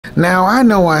Now, I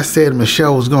know I said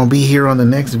Michelle was going to be here on the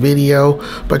next video,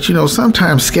 but you know,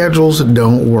 sometimes schedules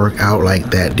don't work out like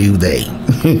that, do they?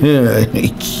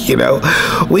 You know,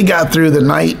 we got through the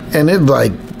night and it's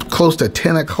like close to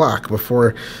 10 o'clock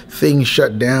before things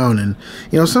shut down. And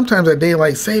you know, sometimes at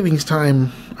daylight savings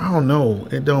time, I don't know,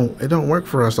 it don't work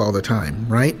for us all the time,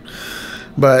 right?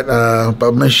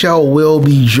 But Michelle will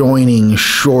be joining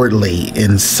shortly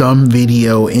in some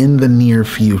video in the near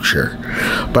future.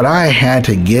 But I had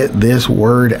to get this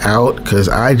word out because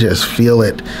I just feel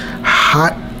it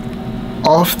hot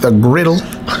off the griddle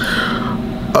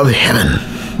of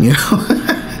heaven, you know.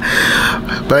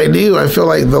 But I feel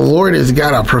like the Lord has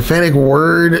got a prophetic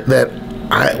word that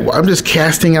I'm just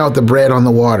casting out the bread on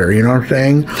the water, you know what I'm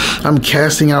saying? I'm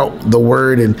casting out the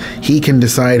word, and he can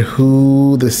decide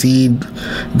who the seed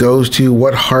goes to,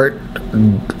 what heart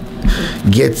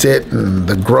gets it, and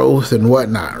the growth and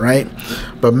whatnot, right?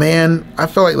 But man, I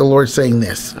feel like the Lord's saying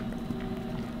this,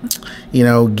 you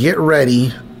know, get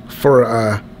ready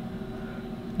for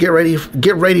get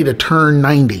ready to turn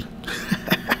 90.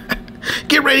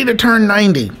 Get ready to turn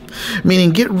 90.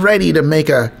 Meaning get ready to make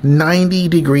a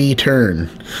 90-degree turn.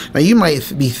 Now you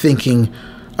might be thinking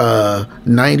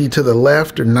 90 to the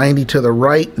left or 90 to the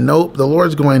right. Nope, the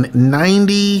Lord's going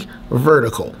 90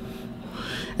 vertical.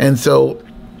 And so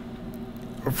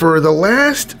for the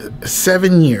last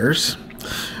 7 years,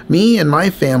 me and my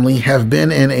family have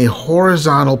been in a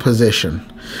horizontal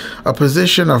position, a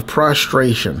position of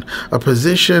prostration, a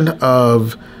position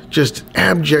of just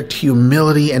abject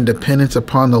humility and dependence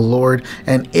upon the Lord.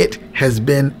 And it has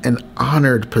been an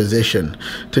honored position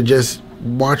to just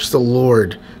watch the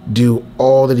Lord do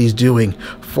all that he's doing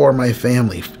for my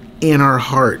family, in our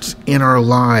hearts, in our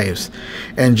lives,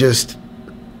 and just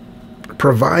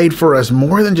provide for us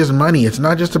more than just money. It's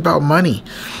not just about money.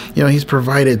 You know, he's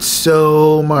provided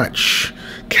so much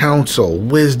counsel,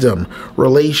 wisdom,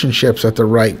 relationships at the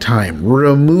right time,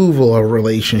 removal of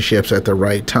relationships at the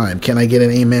right time. Can I get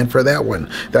an amen for that one?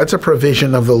 That's a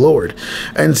provision of the Lord.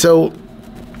 And so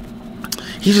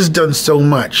he's just done so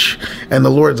much. And the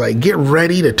Lord's like, get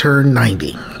ready to turn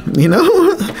 90, you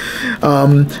know?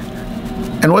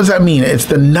 And what does that mean? It's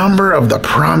the number of the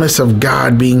promise of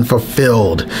God being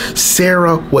fulfilled.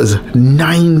 Sarah was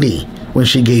 90 when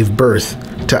she gave birth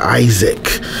to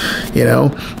Isaac, you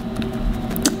know?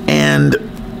 And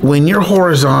when you're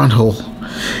horizontal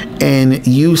and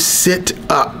you sit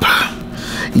up,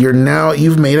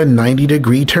 you've made a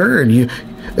 90-degree turn.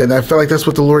 And I feel like that's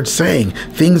what the Lord's saying.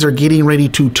 Things are getting ready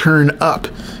to turn up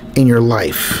in your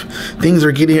life.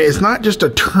 It's not just a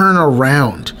turn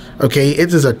around. Okay,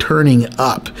 it is a turning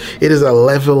up. It is a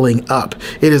leveling up.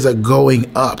 It is a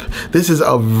going up. This is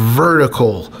a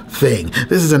vertical thing.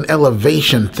 This is an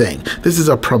elevation thing. This is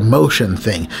a promotion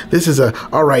thing. This is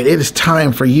all right, it is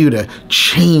time for you to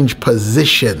change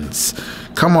positions.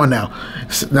 Come on now.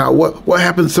 Now, what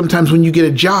happens sometimes when you get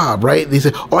a job, right? They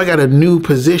say, oh, I got a new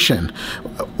position.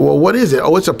 Well, what is it?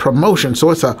 Oh, it's a promotion.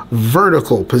 So it's a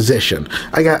vertical position.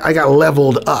 I got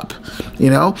leveled up, you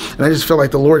know? And I just feel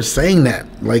like the Lord's saying that.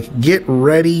 Like, get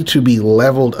ready to be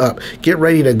leveled up. Get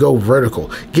ready to go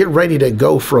vertical. Get ready to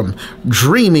go from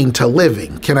dreaming to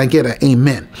living. Can I get an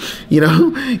amen? You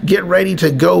know, get ready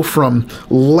to go from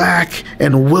lack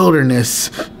and wilderness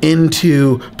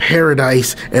into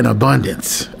paradise and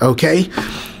abundance. Okay?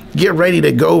 Get ready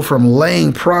to go from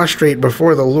laying prostrate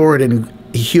before the Lord in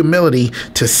humility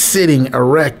to sitting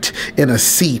erect in a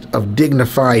seat of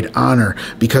dignified honor,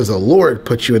 because the Lord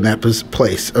put you in that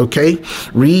place. Okay?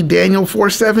 Read Daniel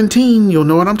 4:17. You'll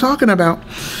know what I'm talking about.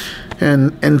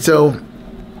 And so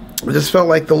I just felt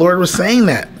like the Lord was saying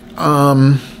that.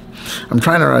 I'm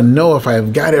trying to know if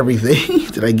I've got everything.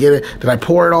 Did I get it? Did I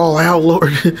pour it all out,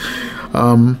 Lord?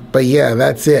 But yeah,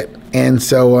 that's it. And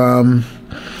so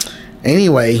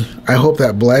anyway, I hope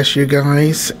that blessed you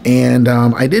guys. And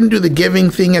I didn't do the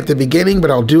giving thing at the beginning, but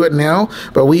I'll do it now.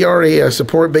 But we are a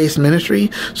support-based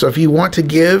ministry. So if you want to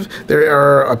give, there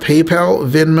are a PayPal,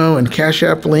 Venmo, and Cash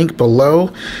App link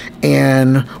below.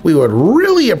 And we would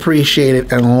really appreciate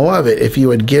it and love it if you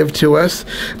would give to us,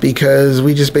 because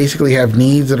we just basically have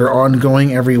needs that are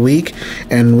ongoing every week.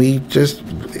 And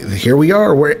here we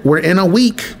are. We're in a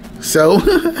week. So...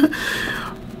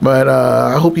 But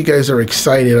I hope you guys are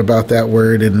excited about that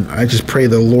word, and I just pray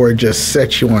the Lord just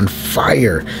sets you on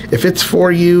fire. If it's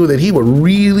for you, that he will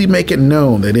really make it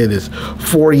known that it is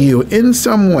for you in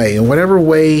some way, in whatever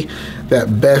way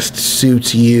that best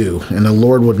suits you, and the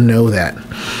Lord would know that.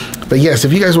 But yes,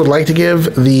 if you guys would like to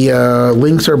give, the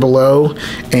links are below,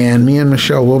 and me and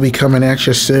Michelle will be coming at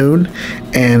you soon.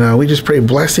 And we just pray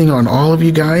blessing on all of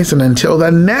you guys, and until the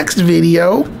next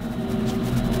video,